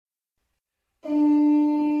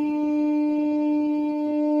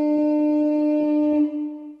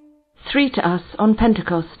3 to us on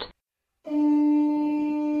Pentecost.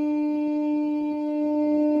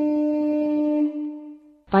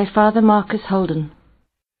 By Father Marcus Holden.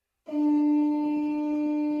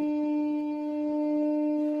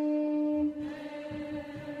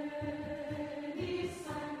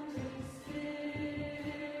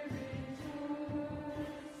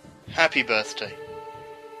 Happy birthday.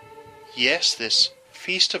 Yes, this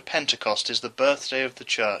Feast of Pentecost is the birthday of the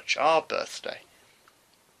Church, our birthday.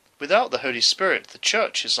 Without the Holy Spirit, the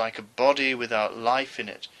Church is like a body without life in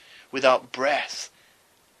it, without breath.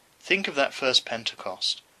 Think of that first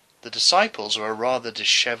Pentecost. The disciples are a rather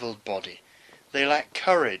dishevelled body. They lack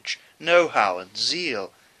courage, know-how, and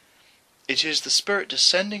zeal. It is the Spirit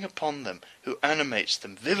descending upon them who animates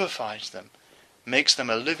them, vivifies them, makes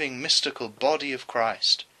them a living mystical body of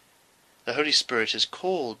Christ. The Holy Spirit is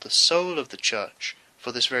called the soul of the Church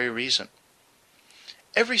for this very reason.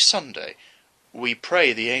 Every Sunday we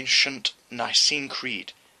pray the ancient Nicene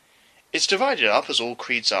Creed. It's divided up, as all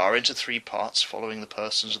creeds are, into 3 parts following the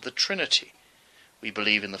persons of the Trinity. We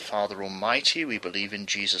believe in the Father Almighty, we believe in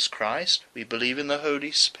Jesus Christ, we believe in the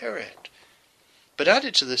Holy Spirit. But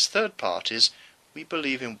added to this 3rd part is, we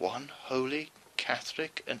believe in one holy,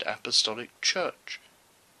 Catholic and Apostolic Church.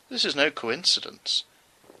 This is no coincidence.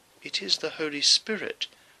 It is the Holy Spirit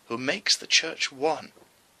who makes the Church one,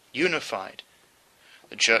 unified.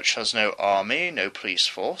 The Church has no army, no police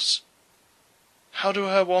force. How do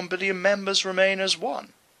her 1 billion members remain as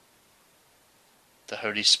one? The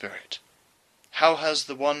Holy Spirit. How has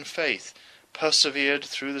the one faith persevered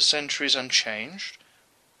through the centuries unchanged,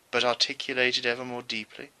 but articulated ever more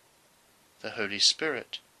deeply? The Holy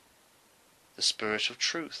Spirit. The Spirit of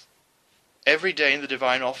truth. Every day in the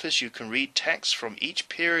Divine Office you can read texts from each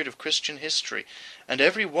period of Christian history, and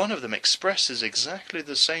every one of them expresses exactly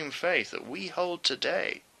the same faith that we hold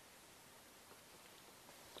today.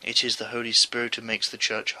 It is the Holy Spirit who makes the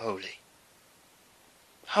Church holy.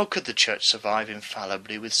 How could the Church survive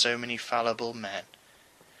infallibly with so many fallible men?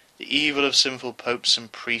 The evil of sinful popes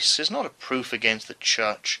and priests is not a proof against the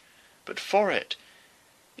Church, but for it.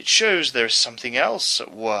 It shows there is something else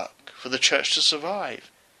at work for the Church to survive.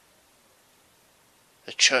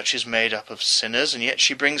 The Church is made up of sinners, and yet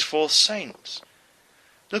she brings forth saints.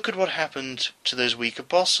 Look at what happened to those weak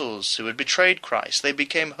apostles who had betrayed Christ. They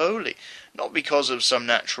became holy, not because of some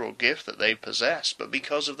natural gift that they possessed, but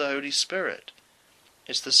because of the Holy Spirit.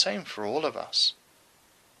 It's the same for all of us.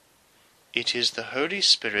 It is the Holy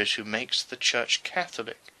Spirit who makes the Church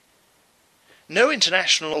Catholic. No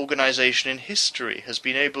international organization in history has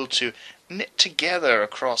been able to knit together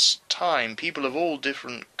across time people of all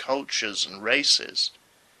different cultures and races,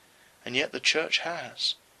 and yet the Church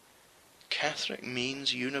has. Catholic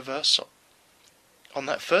means universal. On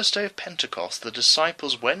that first day of Pentecost, the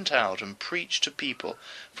disciples went out and preached to people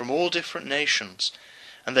from all different nations,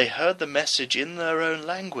 and they heard the message in their own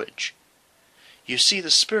language. You see, the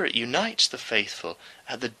Spirit unites the faithful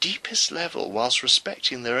at the deepest level whilst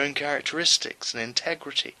respecting their own characteristics and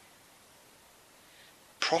integrity.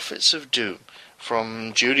 Prophets of doom,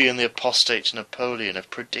 from Julian the Apostate to Napoleon, have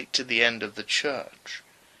predicted the end of the Church.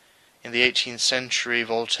 In the 18th century,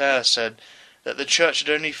 Voltaire said that the Church had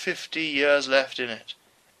only 50 years left in it.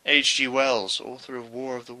 H.G. Wells, author of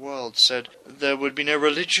War of the Worlds, said there would be no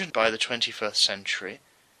religion by the 21st century.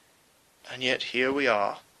 And yet here we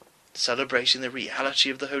are, celebrating the reality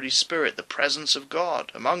of the Holy Spirit, the presence of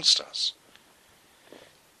God amongst us.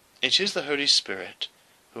 It is the Holy Spirit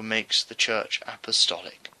who makes the Church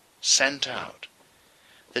apostolic, sent out.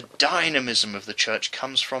 The dynamism of the Church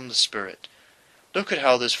comes from the Spirit. Look at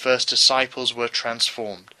how those first disciples were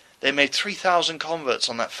transformed. They made 3,000 converts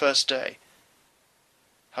on that first day.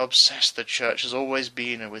 How obsessed the Church has always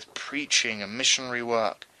been with preaching and missionary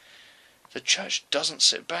work. The Church doesn't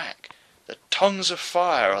sit back. The tongues of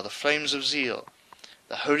fire are the flames of zeal.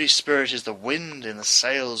 The Holy Spirit is the wind in the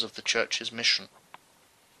sails of the Church's mission.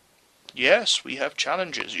 Yes, we have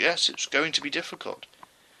challenges. Yes, it's going to be difficult.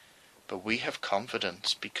 But we have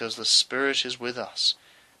confidence because the Spirit is with us,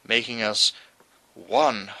 making us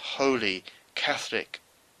one holy, Catholic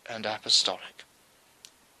and Apostolic.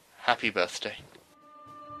 Happy birthday.